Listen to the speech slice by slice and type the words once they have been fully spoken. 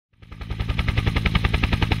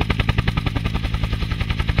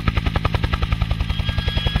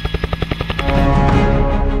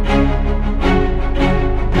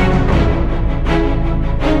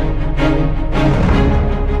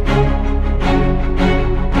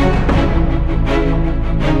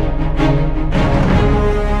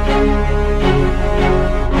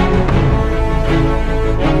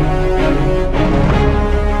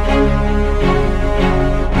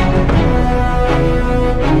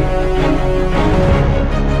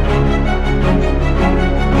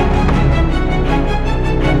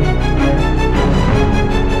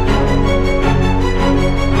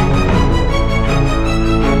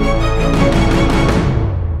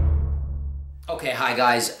Okay, hi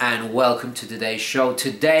guys, and welcome to today's show.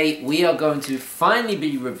 Today we are going to finally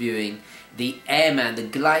be reviewing the Airman, the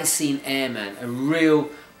Glycine Airman, a real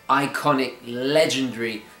iconic,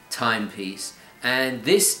 legendary timepiece. And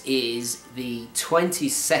this is the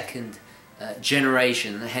 22nd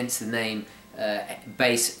generation, hence the name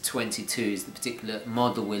Base 22 is the particular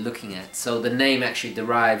model we're looking at. So the name actually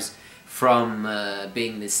derives from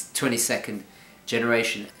being this 22nd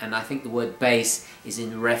generation, and I think the word base is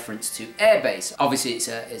in reference to Air Base. Obviously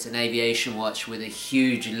it's an aviation watch with a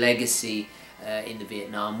huge legacy in the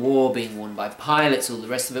Vietnam War, being worn by pilots, all the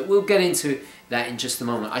rest of it. We'll get into that in just a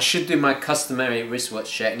moment. I should do my customary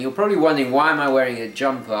wristwatch check, and you're probably wondering, why am I wearing a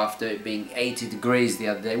jumper after it being 80 degrees the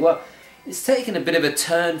other day? Well, it's taken a bit of a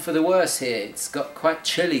turn for the worse here. It's got quite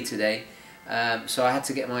chilly today, so I had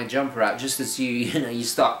to get my jumper out just as you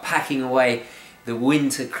start packing away the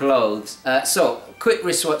winter clothes. So, quick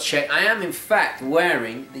wristwatch check. I am in fact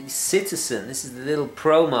wearing the Citizen. This is the little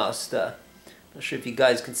ProMaster. Not sure if you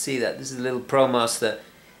guys can see that. This is the little ProMaster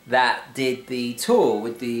that did the tour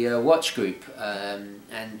with the watch group.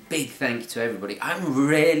 And big thank you to everybody. I'm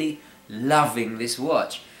really loving this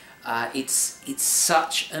watch. It's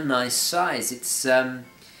such a nice size. It's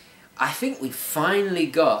I think we finally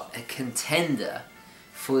got a contender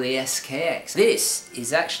for the SKX. This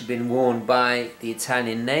is actually been worn by the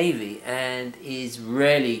Italian Navy and is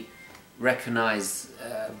really recognized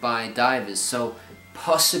by divers, so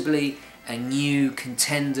possibly a new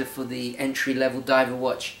contender for the entry-level diver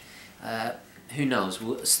watch. Who knows?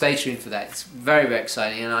 We'll stay tuned for that. It's very, very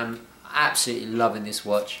exciting, and I'm absolutely loving this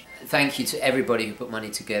watch. Thank you to everybody who put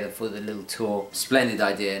money together for the little tour. Splendid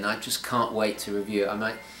idea, and I just can't wait to review it.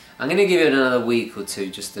 I'm going to give it another week or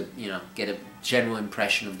two just to, get a general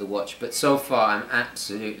impression of the watch. But so far,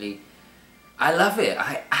 I love it.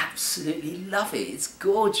 I absolutely love it. It's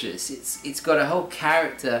gorgeous. It's got a whole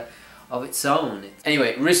character of its own.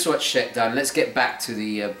 Anyway, wristwatch check done. Let's get back to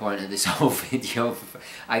the point of this whole video.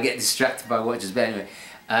 I get distracted by watches, but anyway.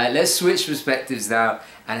 Let's switch perspectives now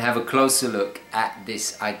and have a closer look at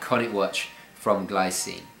this iconic watch from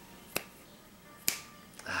Glycine.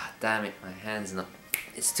 Ah, damn it, my hand's not...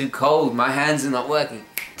 It's too cold, my hands are not working.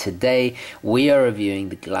 Today we are reviewing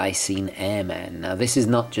the Glycine Airman. Now this is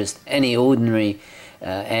not just any ordinary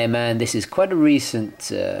Airman, this is quite a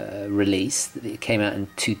recent release. It came out in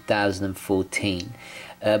 2014.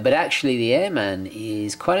 But actually the Airman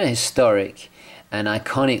is quite a historic and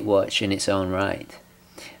iconic watch in its own right.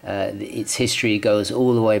 Its history goes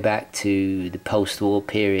all the way back to the post-war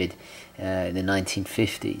period in the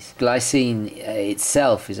 1950s. Glycine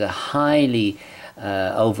itself is a highly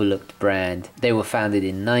overlooked brand. They were founded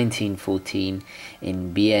in 1914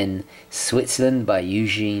 in Bienne, Switzerland by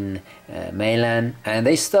Eugene Meylan, and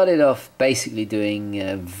they started off basically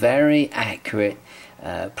doing very accurate,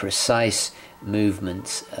 precise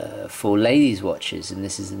movements for ladies' watches, and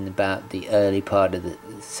this is in about the early part of the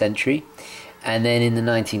century. And then in the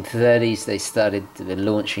 1930s they started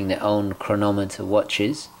launching their own chronometer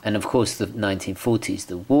watches, and of course the 1940s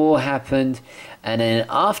the war happened, and then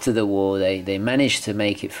after the war they managed to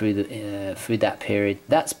make it through that period.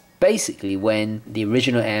 That's basically when the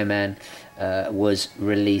original Airman was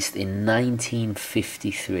released in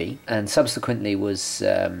 1953, and subsequently was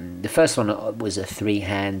the first one was a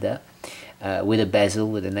three-hander with a bezel,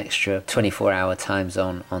 with an extra 24-hour time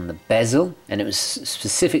zone on the bezel, and it was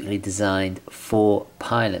specifically designed for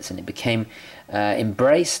pilots, and it became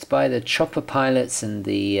embraced by the chopper pilots and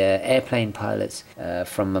the airplane pilots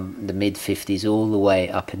from the mid-50s all the way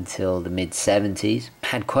up until the mid-70s.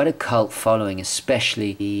 Had quite a cult following,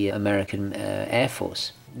 especially the American Air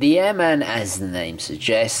Force. The Airman, as the name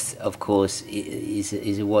suggests, of course, is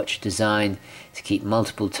a watch designed to keep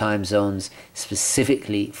multiple time zones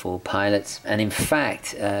specifically for pilots. And in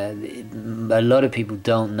fact, a lot of people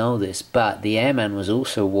don't know this, but the Airman was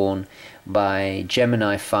also worn by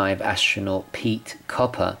Gemini 5 astronaut Pete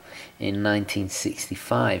Copper in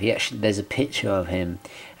 1965. There's a picture of him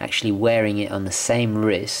actually wearing it on the same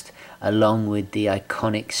wrist along with the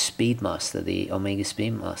iconic Speedmaster, the Omega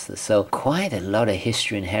Speedmaster. So quite a lot of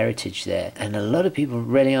history and heritage there, and a lot of people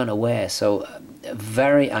really aren't aware. So a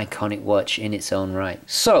very iconic watch in its own right.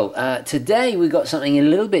 So today we got something a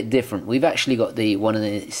little bit different. We've actually got one of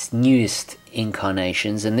the newest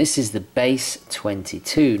incarnations, and this is the Base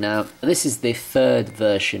 22. Now this is the third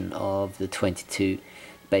version of the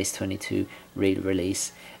Base 22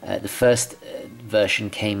 release, The first version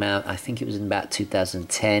came out, I think it was in about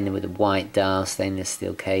 2010, with a white dial, stainless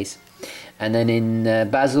steel case. And then in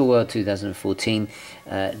Baselworld 2014,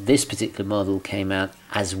 this particular model came out,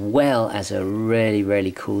 as well as a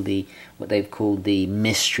really cool, what they've called the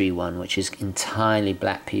mystery one, which is entirely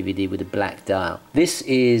black PVD with a black dial. This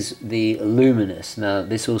is the Luminous. Now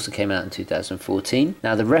this also came out in 2014.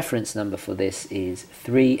 Now the reference number for this is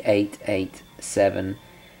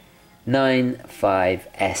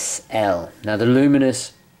 388795SL. Now the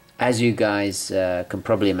Luminous, as you guys can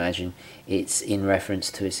probably imagine, it's in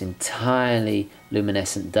reference to its entirely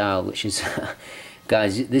luminescent dial, which is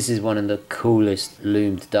guys, this is one of the coolest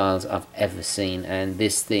loomed dials I've ever seen, and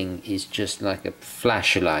this thing is just like a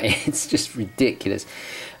flashlight. It's just ridiculous.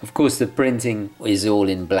 Of course the printing is all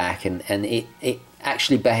in black, and it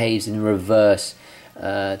actually behaves in reverse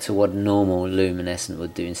to what normal luminescent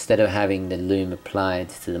would do. Instead of having the lume applied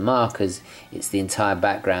to the markers, it's the entire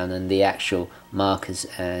background, and the actual markers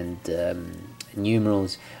and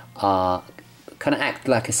numerals are kind of act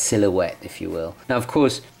like a silhouette, if you will. Now of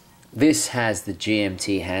course this has the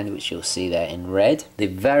GMT hand, which you'll see there in red. The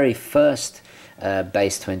very first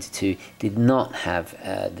Base 22 did not have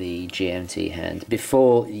the GMT hand.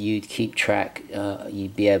 Before, you'd keep track,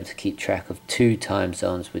 you'd be able to keep track of 2 time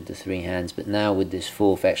zones with the 3 hands, but now with this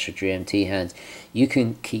 4th extra GMT hand, you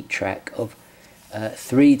can keep track of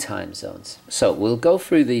 3 time zones. So we'll go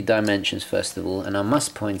through the dimensions first of all, and I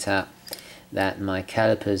must point out that my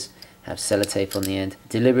calipers have sellotape on the end,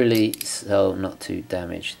 deliberately so not to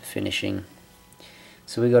damage the finishing.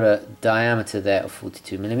 So we got a diameter there of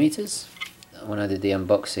 42 millimeters. When I did the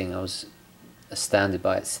unboxing, I was astounded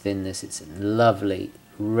by its thinness. It's lovely,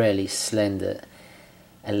 really slender,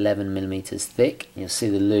 11 millimeters thick. You'll see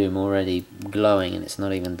the lume already glowing, and it's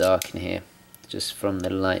not even dark in here, just from the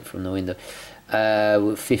light from the window.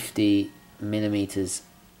 With 50 millimeters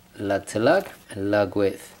lug to lug, a lug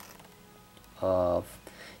width of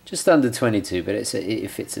just under 22, but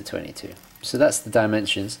it fits at 22. So that's the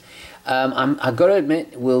dimensions. I've got to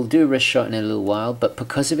admit, we'll do a wrist shot in a little while, but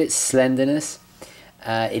because of its slenderness,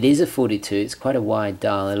 it is a 42. It's quite a wide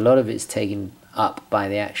dial. A lot of it's taken up by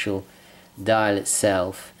the actual dial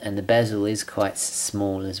itself, and the bezel is quite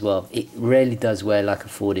small as well. It really does wear like a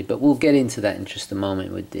 40, but we'll get into that in just a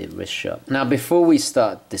moment with the wrist shot. Now before we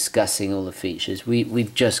start discussing all the features,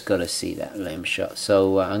 we've just got to see that lume shot.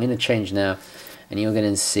 So I'm going to change now, and you're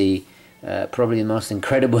going to see probably the most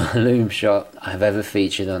incredible lume shot I've ever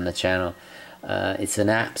featured on the channel. It's an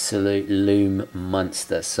absolute lume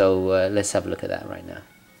monster. So let's have a look at that right now.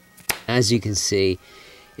 As you can see,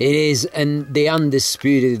 it is the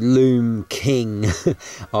undisputed lume king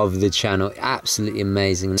of the channel. Absolutely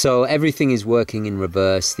amazing. So everything is working in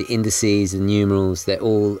reverse. The indices and numerals, they're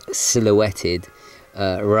all silhouetted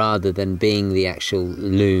rather than being the actual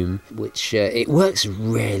lume, which it works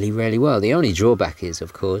really well. The only drawback is,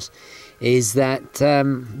 of course, is that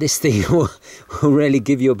this thing will really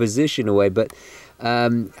give your position away, but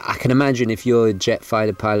I can imagine if you're a jet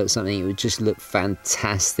fighter pilot or something, it would just look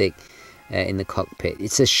fantastic in the cockpit.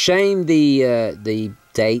 It's a shame the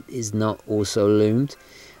date is not also loomed.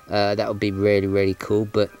 That would be really cool,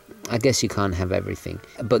 but I guess you can't have everything.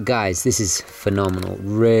 But guys, this is phenomenal.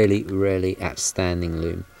 Really outstanding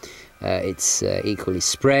loom. It's equally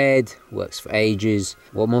spread, works for ages.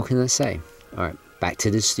 What more can I say? Alright, back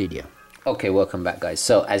to the studio. Okay, welcome back guys.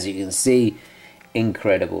 So as you can see,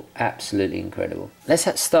 incredible, absolutely incredible.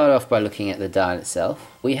 Let's start off by looking at the dial itself.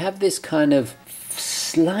 We have this kind of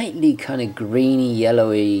slightly kind of greeny,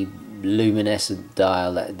 yellowy, luminescent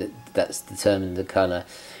dial that's determined the color.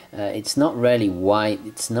 It's not really white,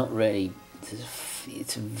 it's not really,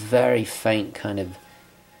 it's a very faint kind of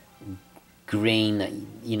green that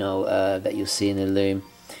that you'll see in the loom.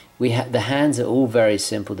 The hands are all very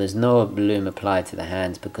simple. There's no loom applied to the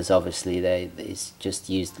hands because obviously it's just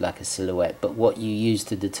used like a silhouette. But what you use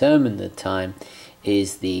to determine the time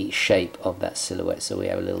is the shape of that silhouette. So we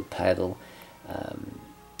have a little pedal,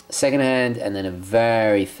 second hand, and then a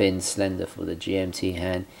very thin slender for the GMT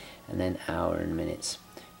hand, and then hour and minutes.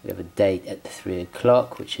 We have a date at 3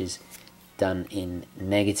 o'clock, which is done in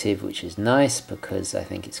negative, which is nice because I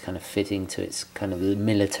think it's kind of fitting to its kind of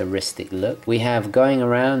militaristic look. We have going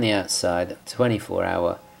around the outside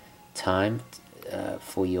 24-hour time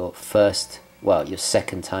for your your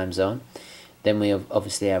second time zone. Then we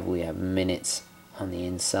have minutes on the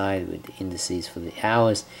inside with the indices for the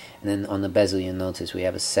hours, and then on the bezel you'll notice we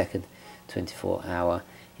have a second 24-hour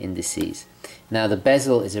indices. Now the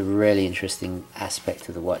bezel is a really interesting aspect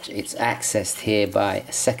of the watch. It's accessed here by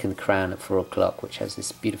a second crown at 4 o'clock, which has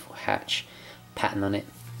this beautiful hatch pattern on it.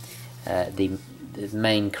 The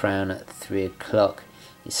main crown at 3 o'clock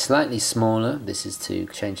It's slightly smaller. This is to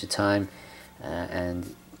change the time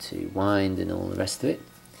and to wind and all the rest of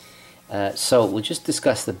it. So we'll just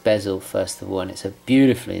discuss the bezel first of all, and it's a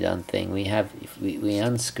beautifully done thing. We have, if we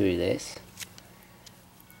unscrew this,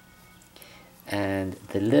 and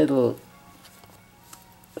the little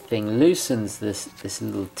thing loosens this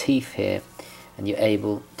little teeth here, and you're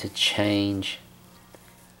able to change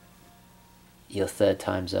your third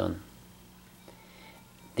time zone.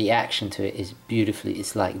 The action to it is beautifully,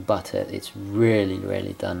 it's like butter. It's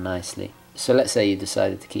really done nicely. So let's say you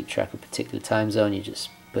decided to keep track of a particular time zone, you just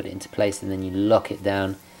put it into place and then you lock it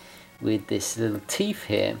down with this little teeth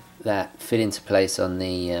here that fit into place on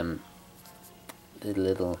the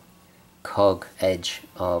little cog edge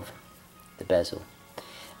of the bezel.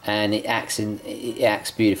 And it acts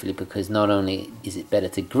beautifully, because not only is it better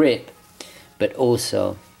to grip, but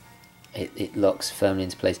also it locks firmly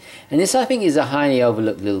into place. And this, I think, is a highly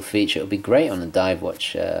overlooked little feature. It'll be great on a dive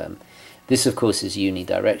watch. This, of course, is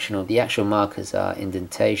unidirectional. The actual markers are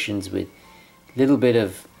indentations with a little bit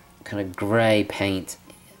of kind of grey paint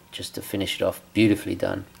just to finish it off. Beautifully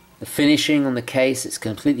done. The finishing on the case, it's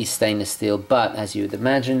completely stainless steel, but as you would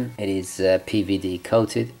imagine, it is PVD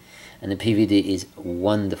coated, and the PVD is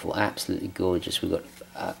wonderful, absolutely gorgeous. We've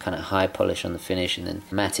got kind of high polish on the finish, and then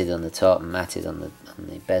matted on the top, and matted on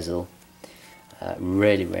the bezel.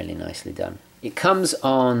 Really nicely done. It comes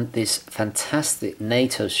on this fantastic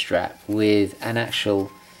NATO strap with an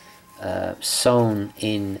actual sewn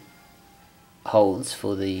in holes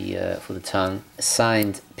for the tongue,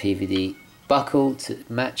 signed PVD buckle to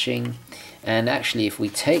matching. And actually, if we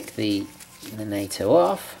take the NATO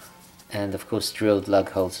off, and of course drilled lug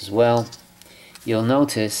holes as well, you'll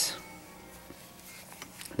notice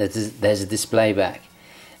that there's a display back,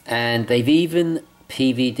 and they've even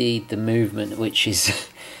PVD'd the movement, which is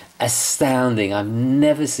astounding. I've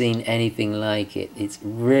never seen anything like it. It's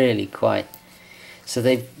really quite, so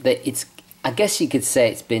it's, I guess you could say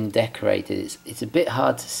it's been decorated. It's a bit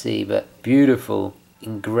hard to see, but beautiful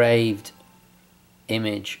engraved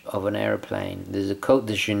image of an aeroplane. There's a Côte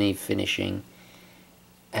de Genève finishing,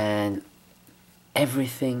 and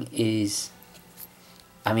everything is,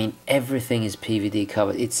 I mean, everything is PVD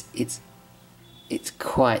covered. It's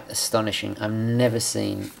quite astonishing. I've never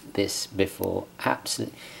seen this before.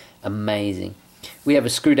 Absolutely amazing. We have a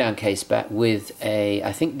screw down case back with a,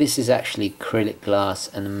 I think this is actually acrylic glass,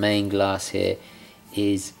 and the main glass here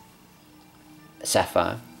is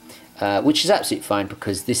sapphire, which is absolutely fine,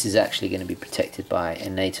 because this is actually going to be protected by a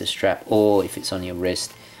NATO strap, or if it's on your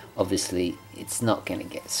wrist, obviously it's not going to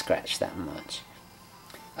get scratched that much.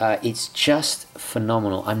 It's just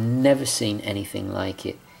phenomenal. I've never seen anything like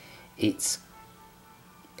it.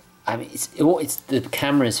 I mean, it's the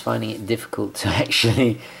camera is finding it difficult to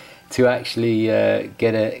actually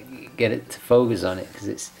get it to focus on it,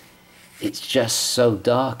 because it's just so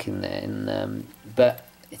dark in there. And but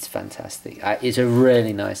it's fantastic. It's a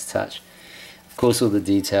really nice touch. Of course, all the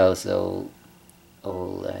details are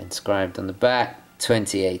all inscribed on the back.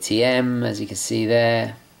 20 ATM, as you can see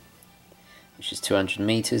there, which is 200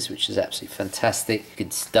 meters, which is absolutely fantastic. You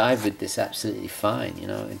could dive with this absolutely fine, you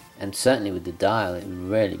know, and certainly with the dial, it would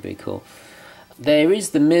really be cool. There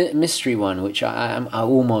is the mystery one, which I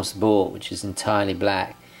almost bought, which is entirely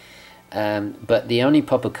black, but the only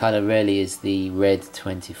proper color really is the red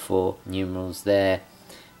 24 numerals there,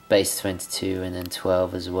 base 22, and then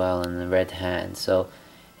 12 as well, and the red hand. So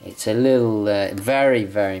it's a little very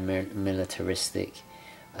militaristic,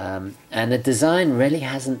 and the design really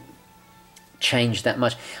hasn't changed that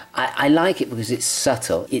much. I like it because it's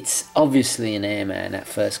subtle. It's obviously an Airman at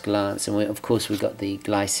first glance, and of course we've got the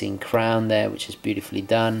Glycine crown there, which is beautifully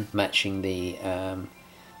done, matching the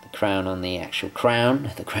crown on the actual crown,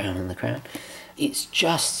 the crown on the crown. It's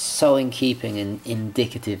just so in keeping and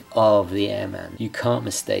indicative of the Airman. You can't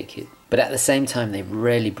mistake it. But at the same time, they've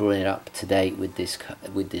really brought it up to date with this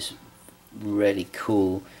really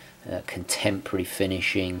cool contemporary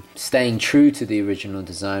finishing, staying true to the original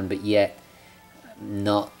design, but yet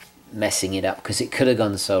not messing it up, because it could have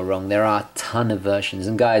gone so wrong. There are a ton of versions,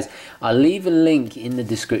 and guys, I'll leave a link in the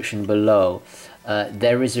description below.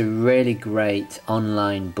 There is a really great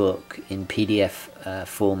online book in PDF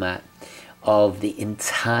format of the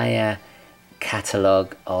entire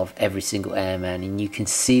catalogue of every single Airman, and you can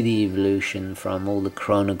see the evolution from all the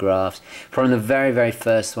chronographs, from the very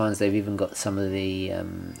first ones. They've even got some of the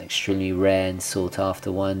extremely rare and sought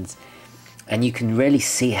after ones, and you can really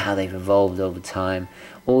see how they've evolved over time,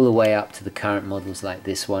 all the way up to the current models like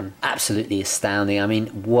this one. Absolutely astounding. I mean,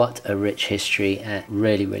 what a rich history, and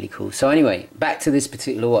really, really cool. So anyway, back to this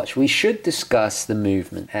particular watch. We should discuss the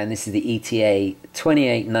movement, and this is the ETA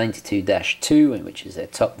 2892-2, which is their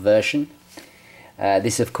top version.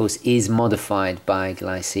 This, of course, is modified by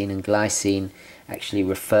Glycine, and Glycine actually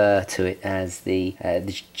refer to it as the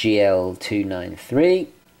GL293,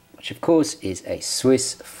 which of course is a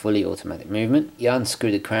Swiss fully automatic movement. You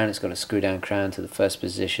unscrew the crown, it's got a screw down crown to the first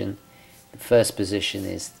position. The first position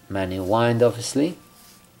is manual wind, obviously.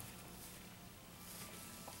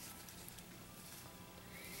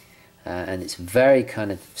 And it's very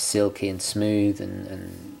kind of silky and smooth,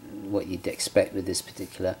 and what you'd expect with this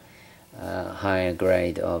particular higher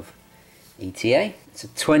grade of ETA. It's a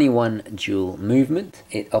 21 joule movement.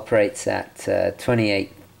 It operates at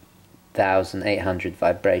 28,800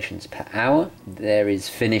 vibrations per hour. There is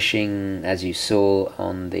finishing, as you saw,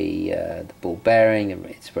 on the ball bearing.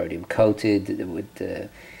 It's rhodium coated with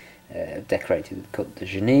decorated with Côte de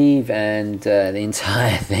Genève, and the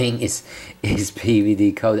entire thing is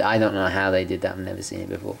PVD coated. I don't know how they did that. I've never seen it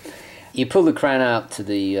before. You pull the crown out to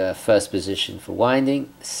the first position for winding.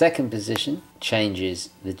 Second position changes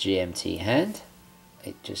the GMT hand.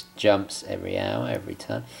 It just jumps every hour, every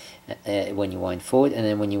time, when you wind forward. And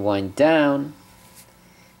then when you wind down,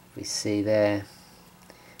 we see there,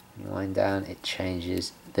 when you wind down, it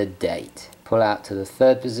changes the date. Pull out to the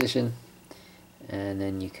third position, and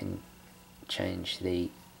then you can change the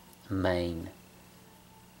main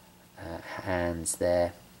hands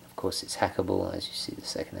there. Of course, it's hackable, as you see the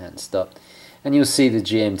second hand stopped, and you'll see the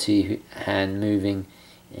GMT hand moving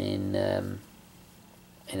in a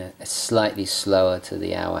slightly slower to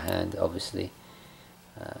the hour hand, obviously,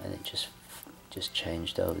 and it just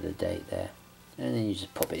changed over the date there, and then you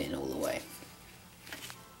just pop it in all the way,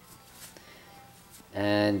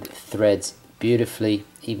 and threads beautifully,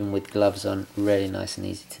 even with gloves on. Really nice and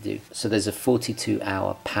easy to do. So there's a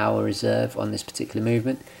 42-hour power reserve on this particular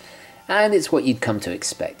movement, and it's what you'd come to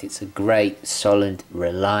expect. It's a great, solid,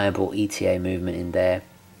 reliable ETA movement in there,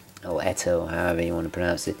 or ETA, or however you want to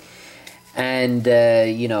pronounce it. And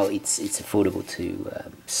you know, it's affordable to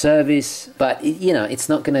service, but it's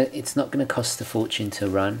not gonna cost a fortune to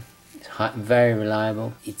run. It's very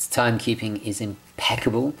reliable. Its timekeeping is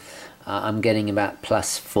impeccable. I'm getting about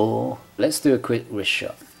 +4. Let's do a quick wrist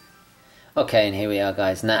shot. Okay, and here we are,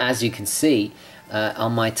 guys. Now, as you can see,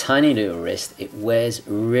 on my tiny little wrist, it wears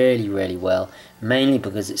really, really well, mainly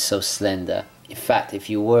because it's so slender. In fact, if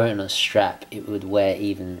you wore it on a strap, it would wear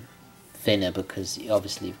even thinner, because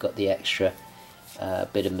obviously you've got the extra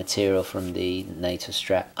bit of material from the NATO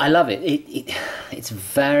strap. I love it. It's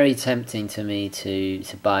very tempting to me to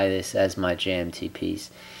buy this as my GMT piece.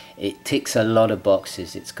 It ticks a lot of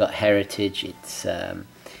boxes. It's got heritage, it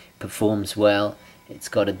performs well, it's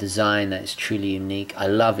got a design that is truly unique. I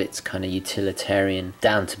love its kind of utilitarian,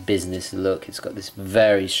 down to business look. It's got this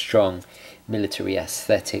very strong military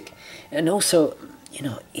aesthetic, and also, you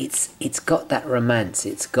know, it's got that romance,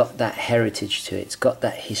 it's got that heritage to it, it's got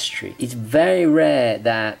that history. It's very rare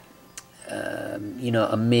that you know,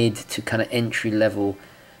 a mid to kind of entry level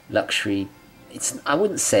luxury, I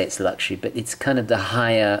wouldn't say it's luxury, but it's kind of the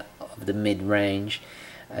higher of the mid range.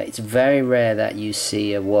 It's very rare that you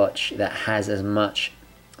see a watch that has as much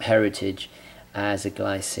heritage as a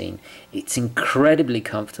Glycine. It's incredibly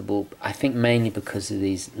comfortable, I think mainly because of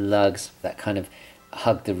these lugs that kind of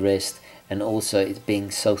hug the wrist, and also it's being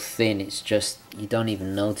so thin, it's just, you don't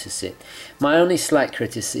even notice it. My only slight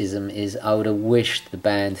criticism is I would have wished the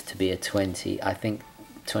band to be a 20. I think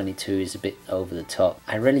 22 is a bit over the top.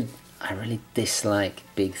 I really dislike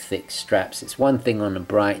big thick straps. It's one thing on a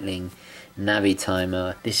Breitling Navi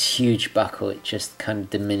timer, this huge buckle, it just kind of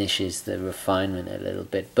diminishes the refinement a little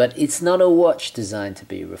bit. But it's not a watch designed to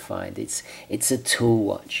be refined. It's a tool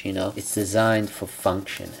watch, you know. It's designed for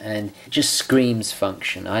function, and it just screams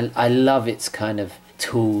function. I love its kind of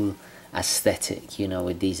tool aesthetic, you know,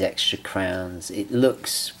 with these extra crowns. It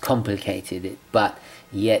looks complicated, but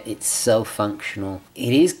yet it's so functional.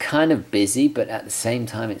 It is kind of busy, but at the same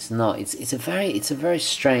time it's not. It's a very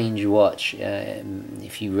strange watch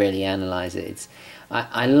if you really analyze it.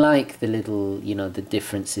 I like the little, you know, the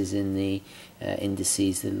differences in the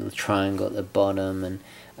indices, the little triangle at the bottom, and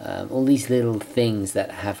all these little things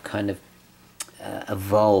that have kind of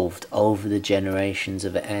evolved over the generations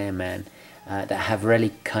of Airman, that have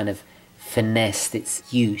really kind of finessed its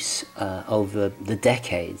use over the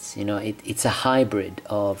decades. You know, it's a hybrid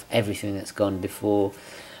of everything that's gone before.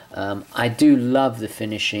 I do love the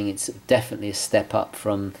finishing. It's definitely a step up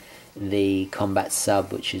from the Combat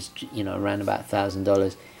Sub, which is, you know, around about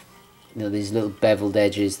 $1,000. You know, these little beveled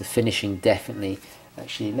edges, the finishing definitely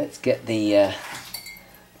Actually, let's get the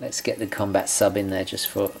combat sub in there just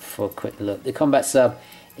for a quick look. The combat sub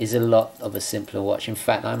is a lot of a simpler watch. In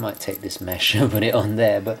fact, I might take this mesh and put it on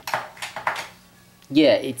there, but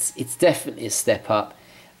yeah, it's definitely a step up.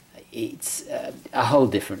 It's a whole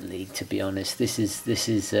different league, to be honest. This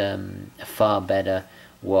is a far better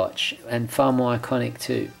watch and far more iconic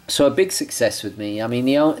too. So a big success with me. I mean,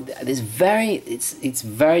 it's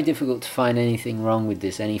very difficult to find anything wrong with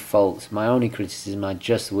this, any faults. My only criticism, I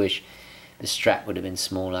just wish the strap would have been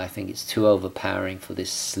smaller. I think it's too overpowering for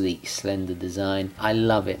this sleek, slender design. I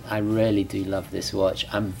love it. I really do love this watch.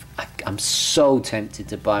 I'm so tempted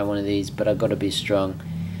to buy one of these, but I've got to be strong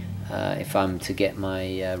if I'm to get my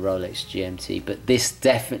Rolex GMT. But this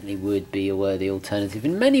definitely would be a worthy alternative.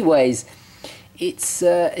 In many ways, it's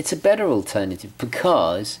a better alternative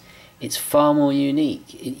because it's far more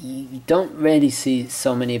unique. You don't really see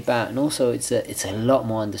so many about, and also it's a lot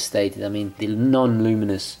more understated. I mean, the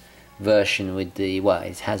non-luminous version with the, well,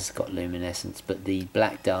 it has got luminescence, but the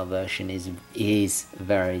black dial version is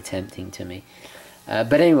very tempting to me.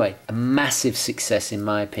 But anyway, a massive success in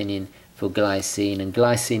my opinion for Glycine, and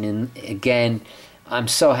Glycine, again, I'm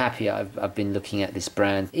so happy I've been looking at this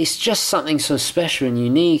brand. It's just something so special and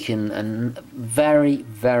unique and very,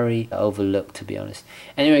 very overlooked, to be honest.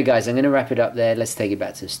 Anyway guys, I'm going to wrap it up there. Let's take it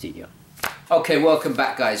back to the studio. Okay, welcome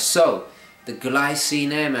back guys. So, the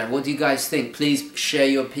Glycine Airman, what do you guys think? Please share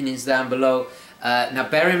your opinions down below. Now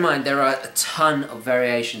bear in mind there are a ton of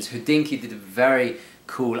variations. Houdinki did a very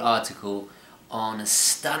cool article on a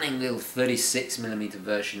stunning little 36mm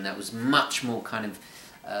version that was much more kind of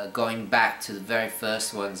going back to the very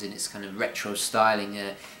first ones in its kind of retro styling.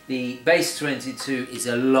 The Base 22 is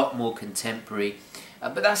a lot more contemporary,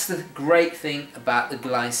 but that's the great thing about the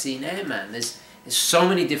Glycine Airman. There's so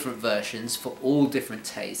many different versions for all different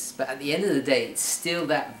tastes, but at the end of the day it's still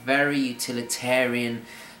that very utilitarian,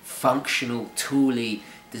 functional, tooly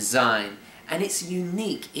design, and it's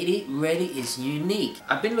unique. It really is unique.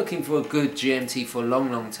 I've been looking for a good GMT for a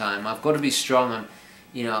long time. I've got to be strong.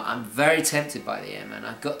 I'm very tempted by the Airman,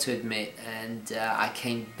 I've got to admit, and I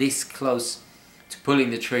came this close to pulling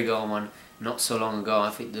the trigger on one not so long ago. I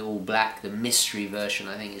think the all black, the mystery version,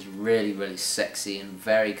 I think is really, really sexy and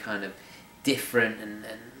very kind of different,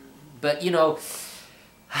 but you know,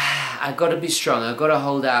 I've got to be strong. I've got to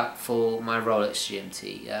hold out for my Rolex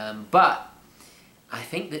GMT, but I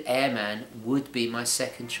think the Airman would be my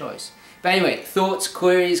second choice. But anyway, thoughts,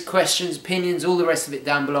 queries, questions, opinions, all the rest of it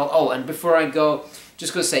down below. Oh, and before I go,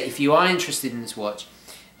 just got to say, if you are interested in this watch,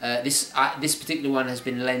 this particular one has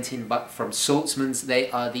been lent in from Saltzman's. They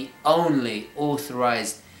are the only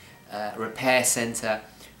authorized repair center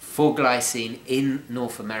for Glycine in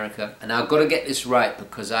North America, and I've got to get this right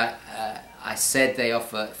because I said they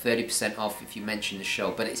offer 30% off if you mention the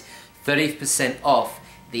show, but it's 30% off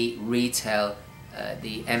the retail,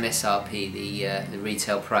 the MSRP, the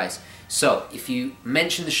retail price. So if you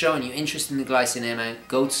mention the show and you're interested in the Glycine Airman,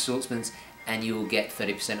 go to Saltzman's and you will get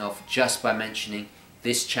 30% off just by mentioning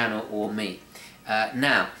this channel or me.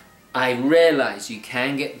 Now, I realize you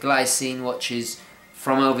can get Glycine watches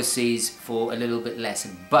from overseas for a little bit less,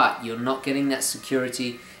 but you're not getting that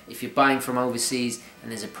security. If you're buying from overseas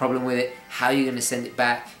and there's a problem with it, how are you going to send it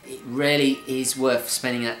back? It really is worth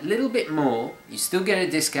spending a little bit more. You still get a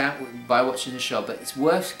discount by watching the show, but it's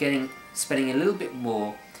worth spending a little bit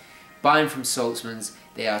more buying from Saltzman's.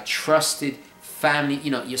 They are trusted family,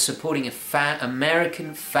 you're supporting a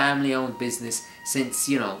American family-owned business since,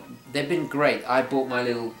 they've been great. I bought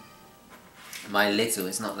it's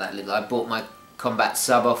not that little, I bought my combat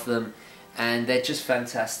sub off them, and they're just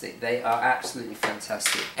fantastic. They are absolutely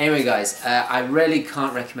fantastic. Anyway guys, I really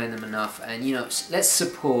can't recommend them enough, and let's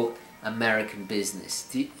support American business.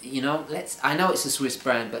 I know it's a Swiss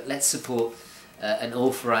brand, but let's support an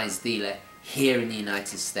authorized dealer here in the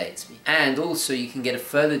United States. And also you can get a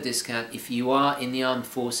further discount if you are in the armed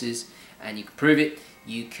forces and you can prove it.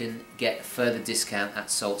 You can get a further discount at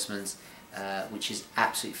Saltzman's, which is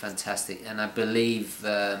absolutely fantastic. And I believe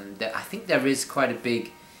that I think there is quite a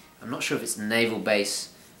big, I'm not sure if it's a naval base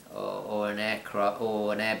or an aircraft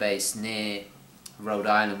or an air base near Rhode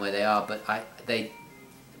Island where they are, but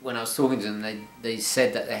when I was talking to them, they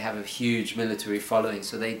said that they have a huge military following,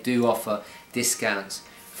 so they do offer discounts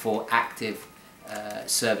for active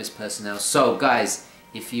service personnel. So guys,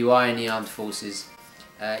 if you are in the armed forces,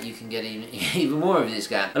 you can get even more of a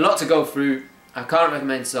discount. A lot to go through. I can't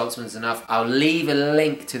recommend Saltzman's enough. I'll leave a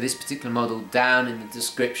link to this particular model down in the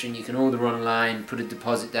description. You can order online, put a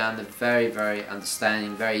deposit down. They're very, very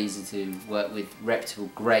understanding, very easy to work with, reputable,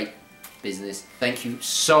 great business. Thank you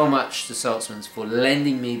so much to Saltzman's for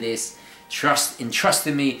lending me this,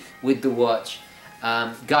 entrusting me with the watch.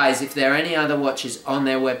 Guys, if there are any other watches on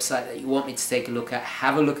their website that you want me to take a look at,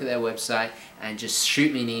 have a look at their website and just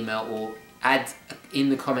shoot me an email or add in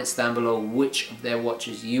the comments down below which of their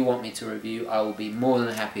watches you want me to review. I will be more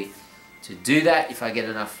than happy to do that if I get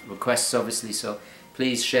enough requests, obviously, so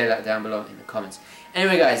please share that down below in the comments.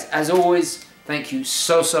 Anyway guys, as always, thank you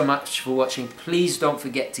so much for watching. Please don't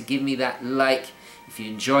forget to give me that like. If you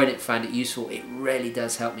enjoyed it, found it useful, it really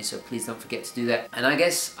does help me, so please don't forget to do that. And I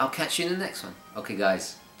guess I'll catch you in the next one. Okay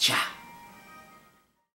guys, ciao.